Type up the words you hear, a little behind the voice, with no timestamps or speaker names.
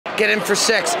Get in for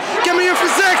 6. Get me in for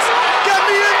 6. Get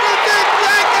me in for 6.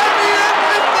 Yeah, get me in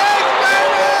for 6,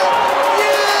 baby.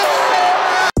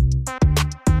 Yeah.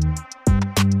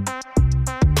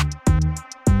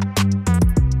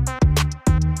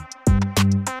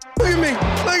 Look at me.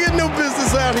 I got no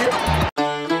business out here.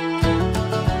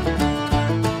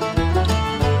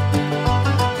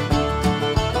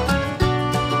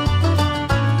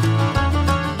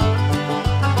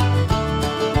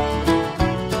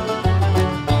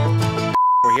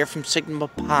 We're here from Sigma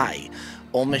Pi,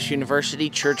 Ole Miss University.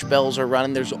 Church bells are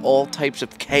running. There's all types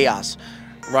of chaos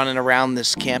running around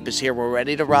this campus here. We're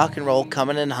ready to rock and roll,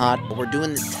 coming in hot. We're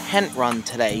doing the tent run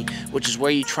today, which is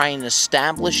where you try and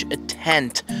establish a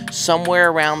tent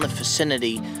somewhere around the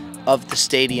vicinity of the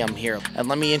stadium here. And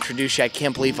let me introduce you, I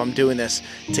can't believe I'm doing this,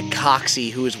 to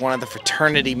Coxie, who is one of the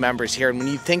fraternity members here. And when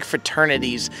you think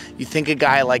fraternities, you think a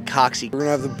guy like Coxie. We're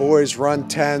gonna have the boys run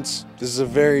tents. This is a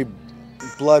very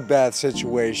bloodbath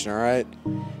situation, all right?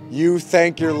 You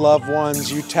thank your loved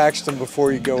ones, you text them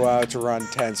before you go out to run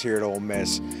tents here at Ole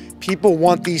Miss. People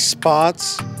want these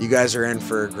spots. You guys are in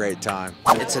for a great time.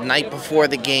 It's a night before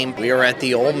the game. We are at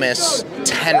the Ole Miss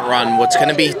tent run. What's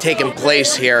gonna be taking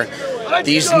place here,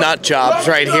 these nut jobs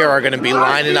right here are gonna be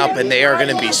lining up and they are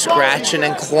gonna be scratching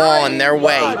and clawing their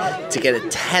way to get a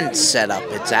tent set up.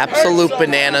 It's absolute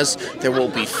bananas. There will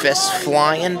be fists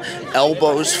flying,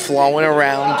 elbows flowing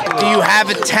around. Do you have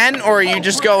a tent or are you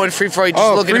just going free for you,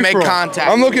 just looking to make contact?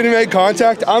 I'm looking to make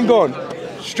contact. I'm going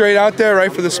straight out there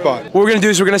right for the spot. What we're gonna do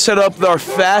is we're gonna set up our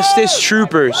fastest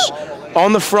troopers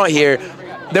on the front here.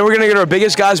 Then we're gonna get our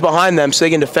biggest guys behind them so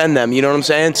they can defend them, you know what I'm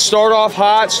saying? Start off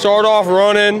hot, start off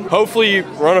running. Hopefully you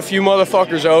run a few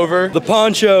motherfuckers over. The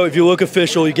poncho, if you look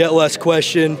official, you get less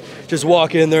question. Just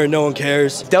walk in there and no one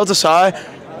cares. Delta Psi,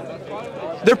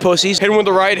 they're pussies. Hit them with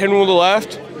the right, hit them with the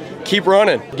left. Keep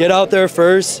running. Get out there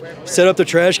first, set up the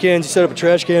trash cans. You set up a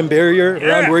trash can barrier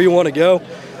around where you want to go.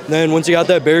 And then once you got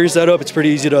that barrier set up, it's pretty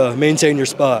easy to maintain your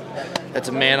spot. That's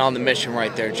a man on the mission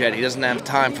right there, Jed. He doesn't have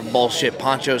time for bullshit.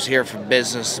 Poncho's here for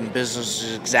business, and business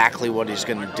is exactly what he's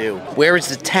gonna do. Where is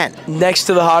the tent? Next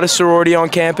to the hottest sorority on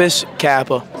campus,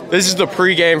 Kappa. This is the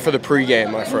pregame for the pregame,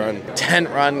 my friend. Tent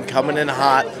run coming in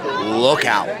hot. Look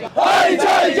out. Hotty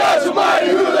toddy, got somebody,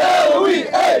 who the hell are we?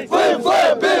 Hey, flim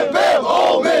flam, bim bam,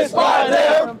 Ole Miss by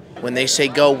there. When they say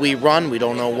go, we run. We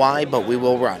don't know why, but we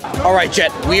will run. All right,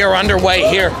 Jet, we are underway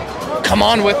here. Come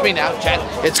on with me now, Jet.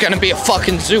 It's gonna be a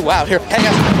fucking zoo out here. Hang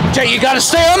on. Jet, you gotta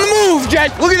stay on the move,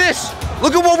 Jet. Look at this.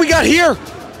 Look at what we got here.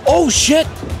 Oh, shit.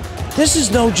 This is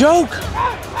no joke.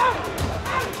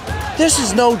 This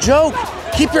is no joke.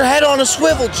 Keep your head on a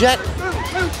swivel, Jet.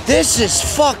 This is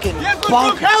fucking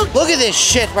bonkers. Look at this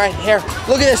shit right here.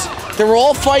 Look at this. They're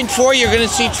all fighting for you. You're gonna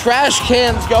see trash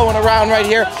cans going around right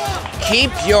here.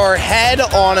 Keep your head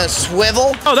on a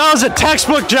swivel. Oh, that was a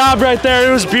textbook job right there.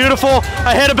 It was beautiful.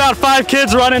 I hit about 5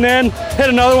 kids running in, hit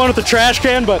another one with the trash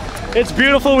can, but it's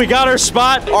beautiful. We got our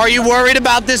spot. Are you worried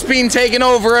about this being taken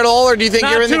over at all, or do you think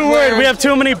you're in the clear? Not too worried. We have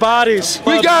too many bodies.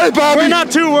 We got it, Bobby. We're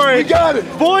not too worried. We got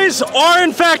it. Boys are,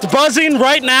 in fact, buzzing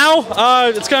right now.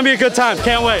 It's going to be a good time.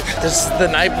 Can't wait. This is the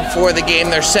night before the game.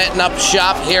 They're setting up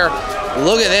shop here.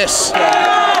 Look at this.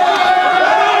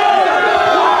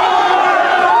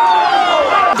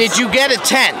 Did you get a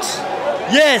tent?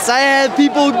 Yes, I have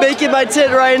people making my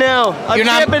tent right now. I'm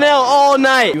camping out all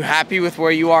night. You happy with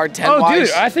where you are tent-wise? Oh,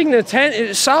 dude, I think the tent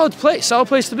is a solid place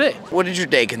to be. What did your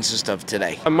day consist of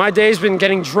today? My day's been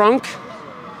getting drunk.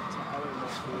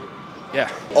 Yeah.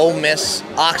 Ole Miss,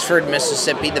 Oxford,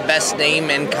 Mississippi, the best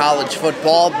name in college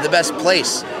football, the best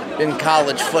place in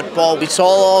college football. We saw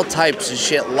all types of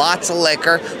shit, lots of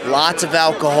liquor, lots of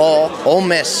alcohol. Ole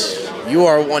Miss, you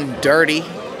are one dirty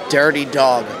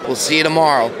dog. We'll see you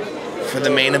tomorrow for the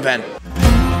main event.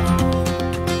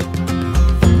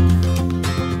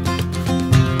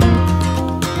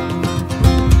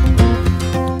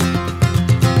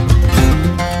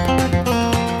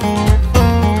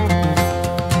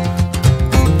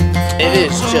 It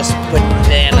is just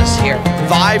bananas here.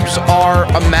 Vibes are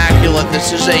immaculate.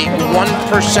 This is a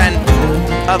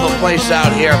 1% of a place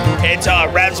out here. It's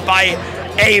Revs by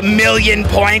 1,000,000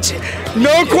 points.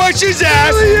 No questions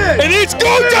asked. And it's go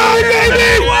time,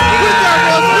 baby!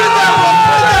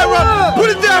 Put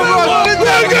it down,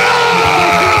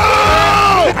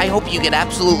 I hope you get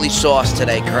absolutely sauced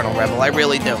today, Colonel Rebel. I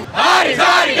really do. Hotty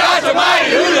toddy, got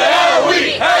somebody, who the hell are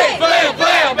we? Hey, flam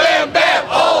flam, bam bam,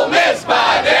 Ole Miss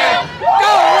by there.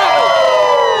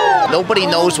 Nobody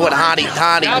knows what hotty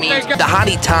toddy means. The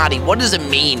hotty toddy, what does it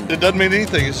mean? It doesn't mean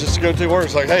anything. It's just a go-to word.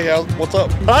 It's like, hey, what's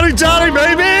up? Hotty toddy,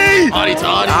 baby! Hotty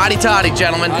toddy. Hotty toddy,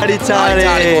 gentlemen. Hotty toddy. Hotty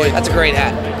toddy, boys. That's a great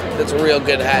hat. That's a real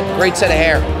good hat. Great set of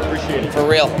hair. for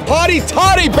real. Hotty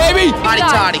toddy, baby! Hotty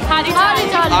toddy. Hotty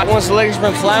toddy. Once the liquor's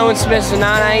been flowing, Smith's at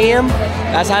 9 a.m.,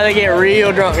 that's how they get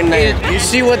real drunk in there. You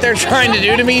see what they're trying to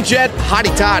do to me, Jet?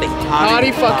 Hotty toddy.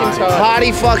 Hotty fucking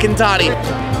toddy. Hotty fucking toddy.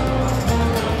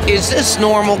 Is this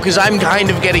normal? Because I'm kind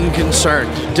of getting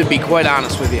concerned, to be quite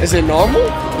honest with you. Is it normal?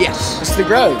 Yes. It's the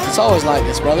growth. It's always like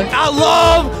this, brother. I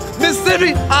love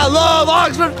Mississippi. I love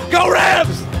Oxford. Go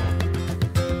Rams!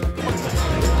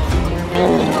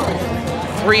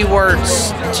 3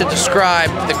 words to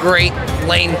describe the great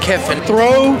Lane Kiffin.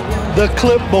 Throw the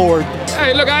clipboard.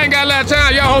 Hey, look, I ain't got a lot of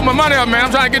time. Y'all hold my money up, man.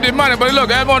 I'm trying to get this money. But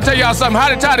look, I want to tell y'all something.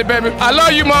 Hotty toddy, baby. I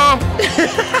love you, Mom.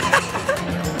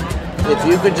 If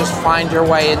you could just find your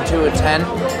way into a tent,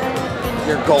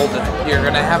 you're golden. You're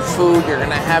gonna have food, you're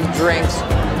gonna have drinks,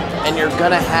 and you're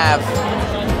gonna have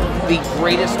the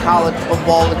greatest college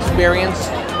football experience.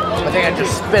 I think I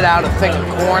just spit out a thing of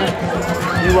corn.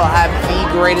 You will have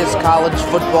the greatest college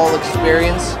football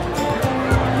experience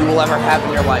you will ever have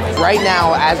in your life. Right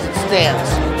now, as it stands,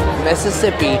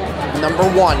 Mississippi,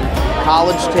 #1,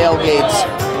 college tailgates,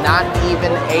 not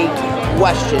even a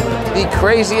question. The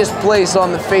craziest place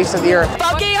on the face of the earth.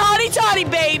 Fucking hotty toddy,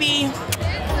 baby.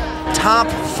 Top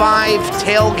 5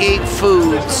 tailgate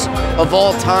foods of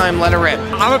all time, let it rip.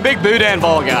 I'm a big boudin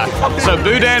ball guy. So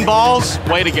boudin balls,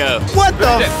 way to go. What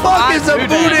the fuck is a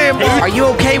boudin ball? Are you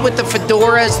okay with the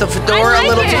fedora? Is the fedora a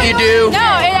little too you do? No,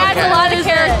 it adds a lot of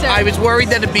character. I was worried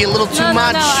that it'd be a little too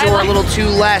much or a little too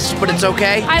less, but it's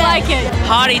okay. I like it.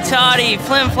 Hotty toddy,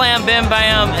 flim flam, bim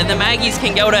bam, and the Maggies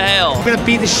can go to hell. We're gonna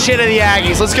beat the shit out of the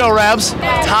Aggies. Let's go, Rebs.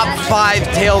 Top 5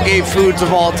 tailgate foods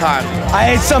of all time.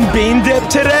 I ate some bean dip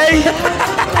today.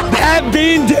 That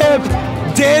bean dip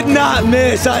did not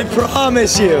miss, I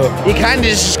promise you. You kind of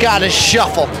just gotta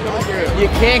shuffle. You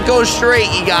can't go straight,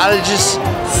 you gotta just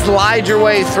slide your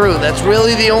way through. That's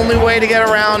really the only way to get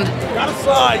around. You gotta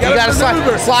slide. You gotta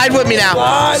slide. Slide with me now.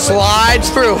 Slides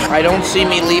through. I don't see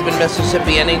me leaving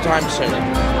Mississippi anytime soon.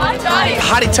 Hotty toddy.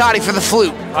 Hotty toddy for the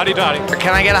flute. Hotty toddy. Or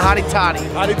can I get a hotty toddy?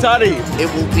 Hotty toddy. It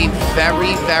will be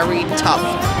very, very tough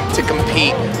to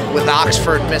compete with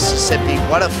Oxford, Mississippi.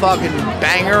 What a fucking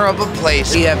banger of a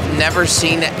place. We have never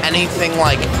seen anything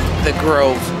like the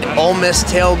Grove. Ole Miss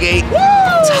tailgate,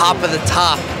 top of the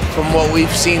top from what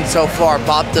we've seen so far.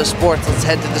 Bob does sports, let's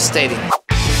head to the stadium.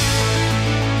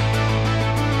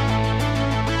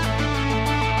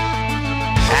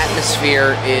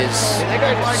 Atmosphere is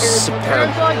superb,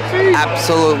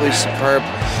 absolutely superb.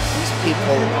 These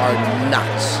people are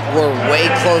nuts. We're way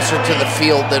closer to the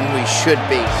field than we should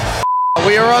be.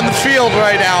 We are on the field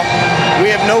right now. We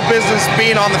have no business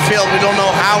being on the field. We don't know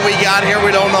how we got here.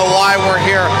 We don't know why we're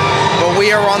here. But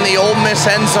we are on the Ole Miss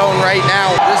end zone right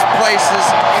now. This place is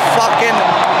fucking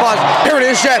buzzed. Here it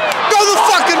is, Jet. Throw the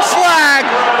fucking flag!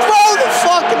 Throw the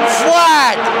fucking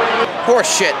flag!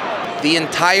 Horse shit. The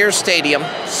entire stadium,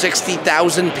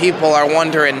 60,000 people are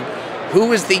wondering,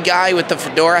 who is the guy with the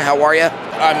fedora? How are you?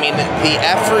 I mean, the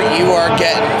effort you are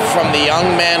getting from the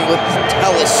young man with the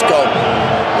telescope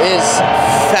is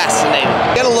fascinating.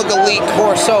 Get a look at Lee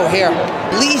Corso here.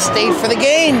 Lee stayed for the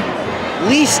game.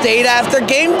 Lee stayed after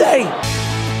game day.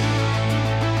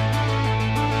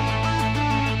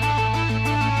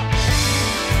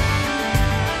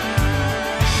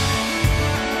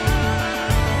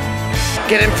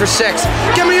 Get in for 6.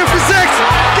 Get me in for 6.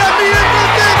 Get me in for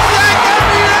 6. Get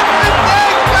me in for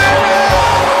 6, baby.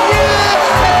 Yeah.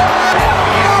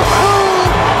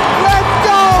 Let's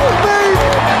go, baby.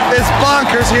 It's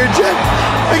bonkers here, Jet.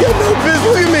 I got no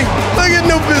business. Look at me. I got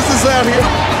no business out here.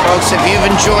 Folks, if you've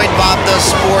enjoyed Bob Does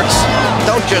Sports,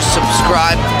 don't just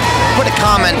subscribe. Put a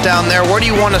comment down there. Where do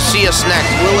you want to see us next?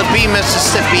 Will it be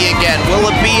Mississippi again? Will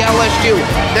it be LSU?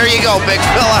 There you go, Big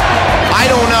Fella.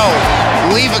 I don't know.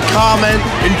 Leave a comment.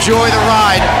 Enjoy the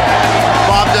ride.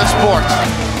 Bob Does Sports.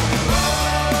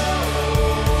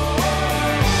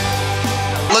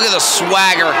 Look at the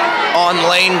swagger on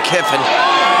Lane Kiffin.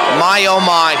 My, oh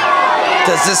my.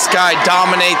 Does this guy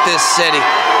dominate this city?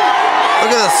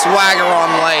 Look at the swagger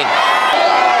on Lane.